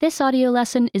This audio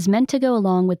lesson is meant to go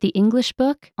along with the English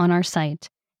book on our site.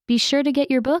 Be sure to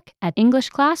get your book at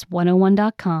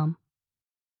EnglishClass101.com.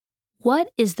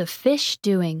 What is the fish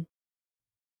doing?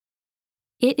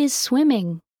 It is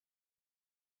swimming.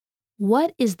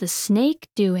 What is the snake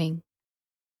doing?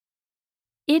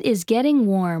 It is getting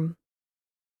warm.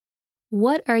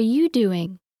 What are you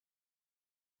doing?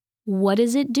 What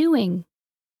is it doing?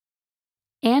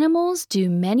 Animals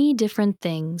do many different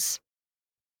things.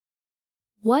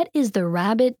 What is the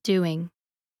rabbit doing?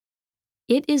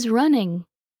 It is running.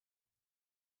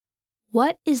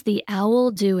 What is the owl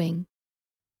doing?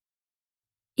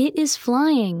 It is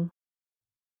flying.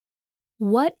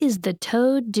 What is the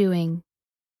toad doing?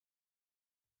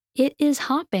 It is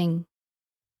hopping.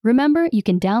 Remember, you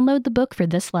can download the book for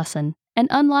this lesson and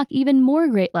unlock even more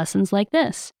great lessons like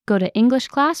this. Go to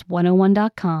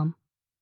EnglishClass101.com.